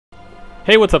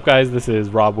Hey, what's up guys? This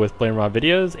is Rob with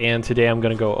BlameRobVideos, and today I'm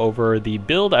going to go over the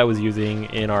build I was using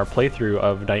in our playthrough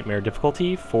of Nightmare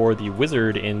difficulty for the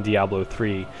Wizard in Diablo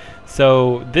 3.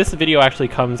 So this video actually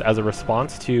comes as a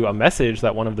response to a message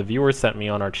that one of the viewers sent me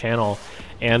on our channel,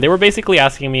 and they were basically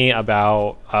asking me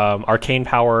about arcane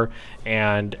power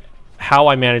and how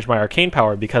I manage my arcane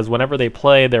power, because whenever they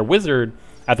play their Wizard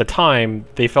at the time,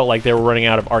 they felt like they were running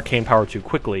out of arcane power too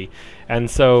quickly. And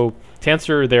so to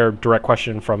answer their direct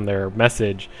question from their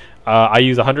message, I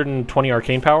use 120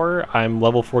 arcane power. I'm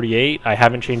level 48. I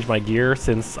haven't changed my gear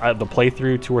since the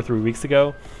playthrough 2 or 3 weeks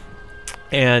ago.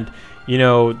 And you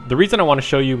know, the reason I want to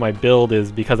show you my build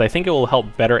is because I think it will help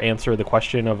better answer the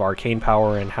question of arcane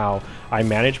power and how I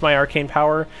manage my arcane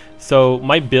power. So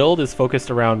my build is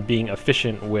focused around being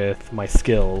efficient with my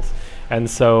skills. And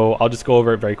so I'll just go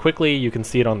over it very quickly. You can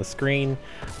see it on the screen.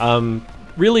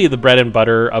 Really, the bread and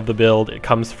butter of the build, it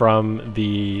comes from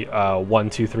the 1,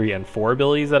 2, 3, and 4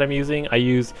 abilities that I'm using. I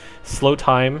use Slow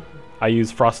Time, I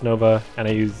use Frost Nova, and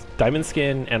I use Diamond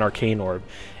Skin and Arcane Orb.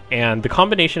 And the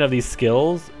combination of these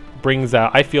skills brings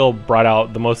out, I feel, brought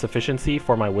out the most efficiency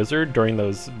for my Wizard during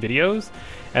those videos.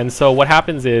 And so what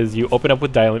happens is you open up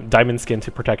with Diamond Skin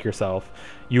to protect yourself.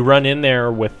 You run in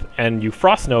there with, and you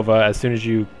Frost Nova as soon as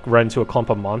you run into a clump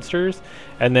of monsters,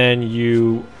 and then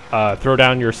you throw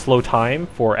down your Slow Time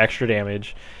for extra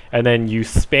damage, and then you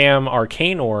spam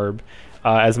Arcane Orb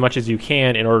as much as you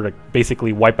can in order to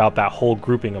basically wipe out that whole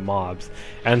grouping of mobs.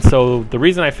 And so the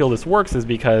reason I feel this works is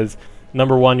because,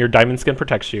 number one, your Diamond Skin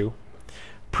protects you.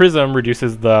 Prism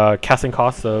reduces the casting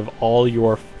costs of all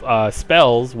your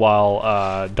spells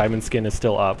while Diamond Skin is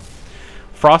still up.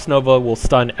 Frost Nova will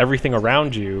stun everything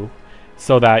around you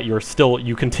so that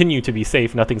you continue to be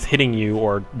safe, nothing's hitting you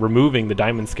or removing the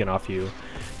Diamond Skin off you.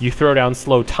 You throw down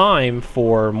Slow Time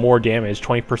for more damage,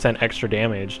 20% extra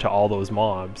damage to all those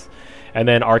mobs. And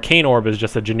then Arcane Orb is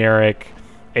just a generic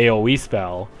AoE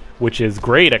spell, which is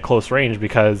great at close range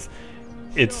because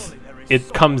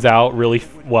it comes out really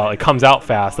well. It comes out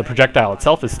fast. The projectile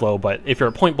itself is slow, but if you're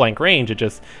at point blank range, it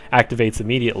just activates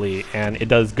immediately, and it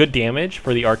does good damage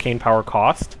for the arcane power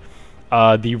cost.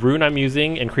 The rune I'm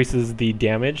using increases the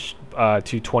damage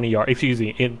to 20 yards. Excuse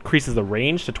me, increases the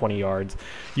range to 20 yards.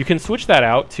 You can switch that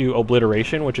out to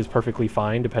Obliteration, which is perfectly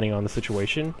fine depending on the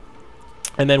situation.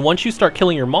 And then once you start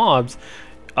killing your mobs,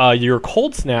 your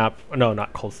Cold Snap, no,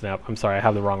 not Cold Snap, I'm sorry, I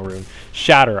have the wrong rune.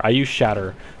 Shatter, I use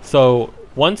Shatter. So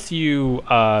once you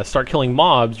start killing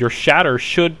mobs, your Shatter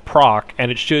should proc,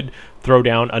 and it should throw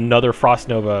down another Frost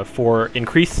Nova for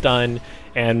increased stun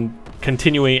and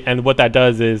continuing, and what that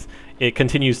does is it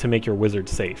continues to make your Wizard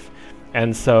safe.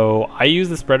 And so I use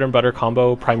this bread and butter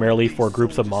combo primarily for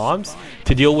groups of mobs.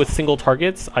 To deal with single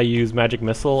targets, I use Magic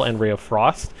Missile and Ray of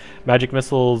Frost. Magic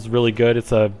Missile is really good.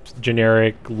 It's a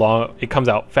generic long, it comes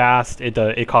out fast,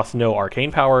 it costs no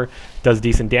arcane power, does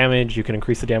decent damage. You can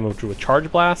increase the damage with Charge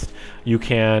Blast. You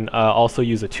can also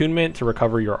use Attunement to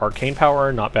recover your arcane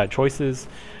power, not bad choices.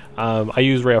 I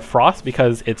use Ray of Frost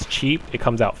because it's cheap, it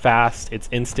comes out fast, it's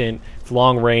instant, it's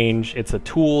long range, it's a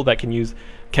tool that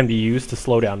can be used to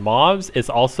slow down mobs. It's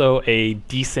also a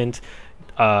decent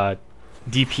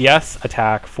DPS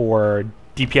attack for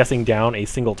DPSing down a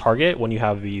single target when you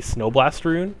have the Snow Blast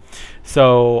rune.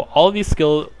 So all of these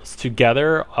skills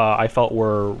together I felt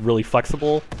were really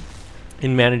flexible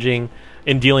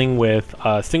in dealing with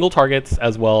single targets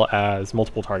as well as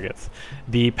multiple targets.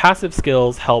 The passive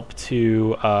skills help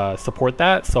to support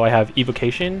that. So I have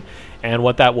Evocation, and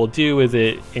what that will do is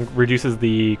it reduces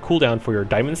the cooldown for your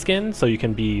Diamond Skin so you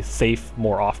can be safe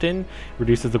more often,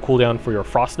 reduces the cooldown for your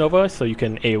Frost Nova so you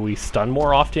can AoE stun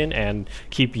more often and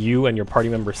keep you and your party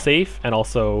members safe, and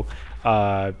also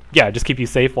yeah, just keep you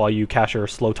safe while you cast your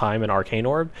Slow Time and Arcane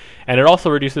Orb. And it also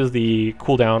reduces the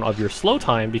cooldown of your Slow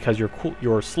Time because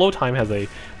your Slow Time has a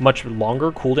much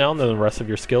longer cooldown than the rest of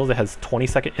your skills. It has a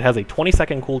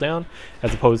 20-second cooldown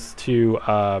as opposed to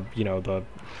you know,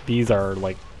 these are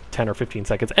like 10 or 15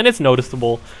 seconds, and it's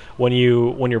noticeable when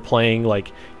you're playing.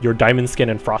 Like, your Diamond Skin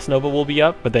and Frost Nova will be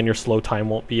up, but then your Slow Time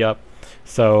won't be up.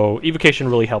 So Evocation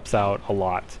really helps out a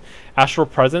lot. Astral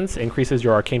Presence increases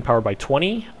your arcane power by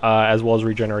 20, as well as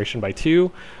regeneration by 2.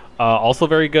 Also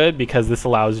very good because this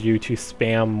allows you to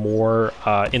spam more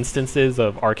instances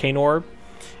of Arcane Orb,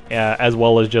 as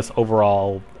well as just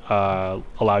overall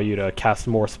allow you to cast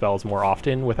more spells more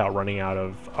often without running out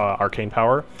of arcane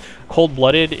power.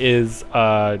 Cold-Blooded is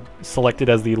selected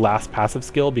as the last passive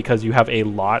skill because you have a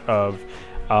lot of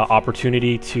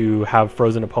opportunity to have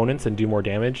frozen opponents and do more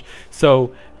damage.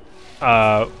 So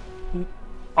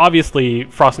obviously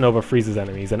Frost Nova freezes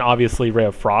enemies, and obviously Ray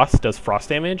of Frost does frost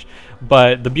damage,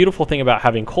 but the beautiful thing about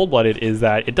having Cold-Blooded is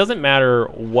that it doesn't matter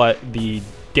what the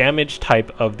damage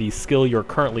type of the skill you're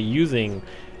currently using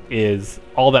is.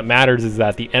 All that matters is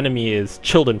that the enemy is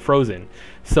chilled and frozen.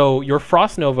 So your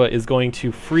Frost Nova is going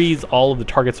to freeze all of the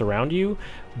targets around you,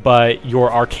 but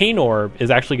your Arcane Orb is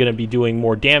actually going to be doing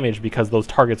more damage because those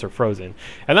targets are frozen.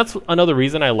 And that's another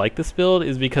reason I like this build,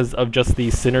 is because of just the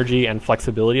synergy and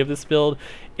flexibility of this build.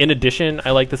 In addition,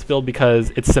 I like this build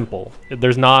because it's simple.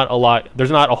 There's not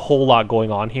a whole lot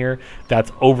going on here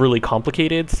that's overly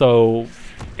complicated, so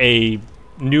a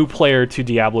new player to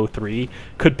Diablo 3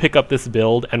 could pick up this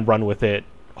build and run with it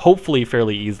hopefully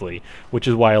fairly easily, which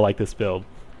is why I like this build.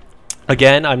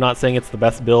 Again, I'm not saying it's the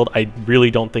best build. I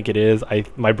really don't think it is.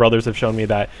 My brothers have shown me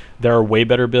that there are way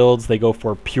better builds. They go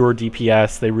for pure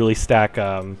DPS. They really stack.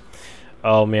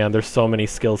 Oh man, there's so many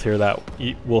skills here that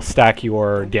will stack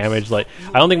your damage. Like,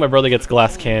 I don't think my brother gets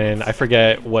Glass Cannon. I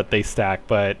forget what they stack,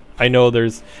 but I know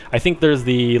I think there's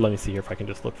the, let me see here if I can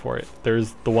just look for it.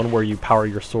 There's the one where you power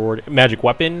your sword. Magic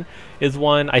Weapon is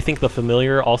one. I think the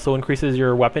Familiar also increases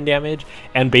your weapon damage.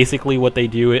 And basically what they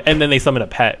do, and then they summon a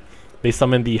pet. They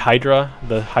summon the Hydra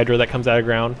that comes out of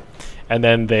ground, and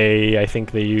then I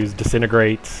think they use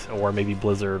Disintegrate or maybe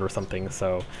Blizzard or something.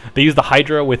 So they use the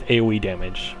Hydra with AoE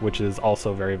damage, which is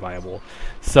also very viable.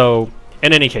 So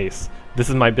in any case, this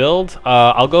is my build.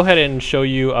 I'll go ahead and show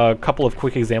you a couple of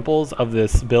quick examples of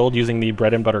this build using the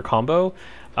bread and butter combo.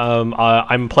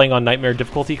 I'm playing on Nightmare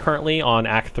difficulty currently on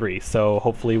Act 3, so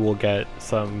hopefully we'll get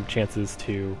some chances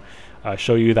to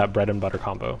show you that bread and butter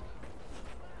combo.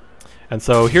 And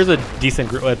so here's a decent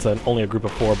group. It's only a group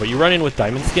of 4, but you run in with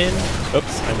Diamond Skin.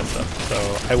 Oops, I messed up.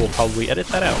 So I will probably edit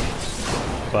that out.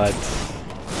 But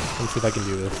let's see if I can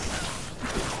do this.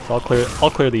 So I'll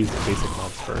clear these basic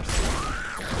mobs first.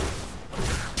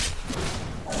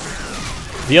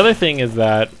 The other thing is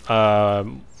that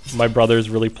my brothers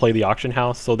really play the auction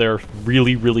house, so they're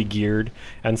really geared.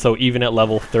 And so even at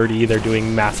level 30, they're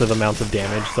doing massive amounts of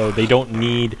damage. So they don't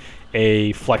need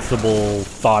a flexible,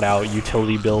 thought-out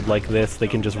utility build like this. They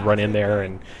can just run in there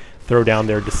and throw down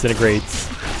their Disintegrates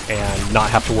and not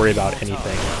have to worry about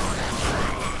anything.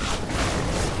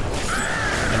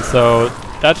 And so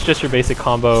that's just your basic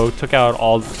combo. Took out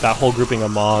that whole grouping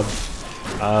of mobs.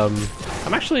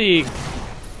 I'm actually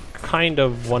kind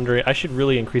of wondering, I should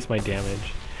really increase my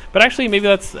damage. But actually, maybe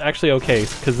that's actually okay,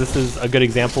 because this is a good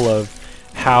example of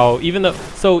how even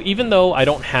though I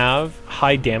don't have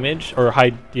high damage or high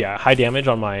damage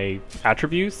on my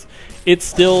attributes, it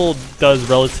still does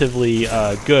relatively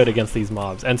good against these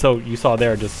mobs. And so you saw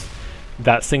there, just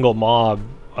that single mob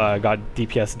got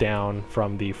DPS down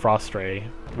from the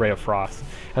Ray of Frost.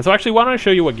 And so actually, why don't I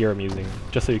show you what gear I'm using,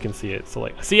 just so you can see it. So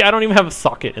like, see, I don't even have a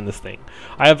socket in this thing.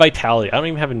 I have Vitality. I don't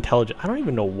even have Intelligence. I don't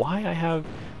even know why I have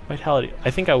Vitality.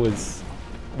 I think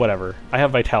whatever. I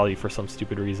have Vitality for some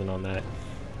stupid reason on that.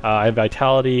 I have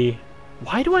Vitality.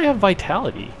 Why do I have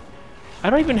Vitality? I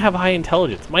don't even have high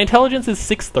Intelligence. My Intelligence is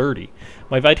 630.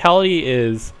 My Vitality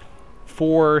is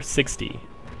 460.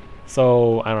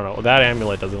 So, I don't know. That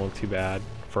amulet doesn't look too bad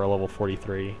for a level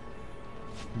 43.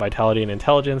 Vitality and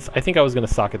Intelligence. I think I was going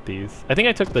to socket these. I think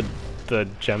I took the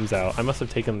gems out. I must have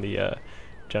taken the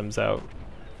gems out.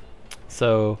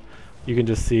 So, you can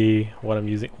just see what I'm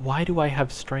using. Why do I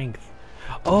have Strength?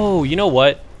 Oh, you know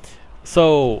what?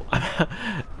 So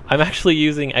I'm actually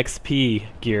using XP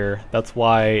gear. That's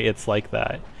why it's like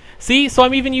that. See, so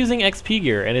I'm even using XP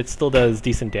gear and it still does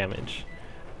decent damage.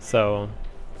 So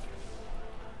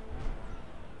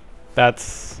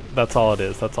that's all it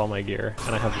is. That's all my gear.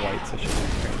 And I have white, so I should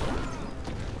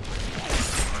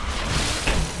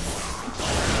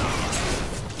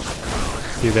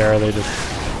be. See there, they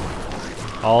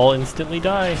just all instantly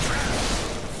die.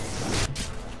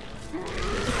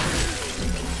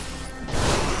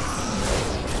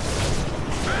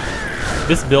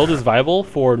 This build is viable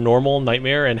for normal,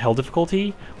 Nightmare, and Hell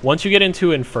difficulty. Once you get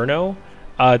into Inferno,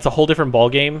 it's a whole different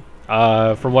ballgame.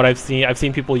 From what I've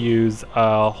seen people use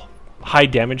high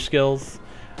damage skills.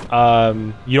 You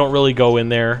don't really go in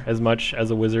there as much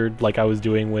as a wizard like I was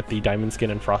doing with the Diamond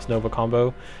Skin and Frost Nova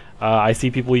combo. I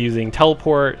see people using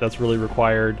Teleport, that's really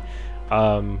required.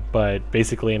 But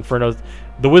basically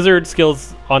the wizard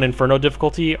skills on Inferno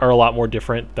difficulty are a lot more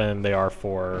different than they are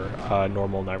for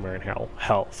normal, Nightmare, and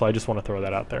Hell. So I just want to throw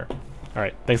that out there.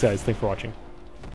 Alright, thanks guys, thanks for watching.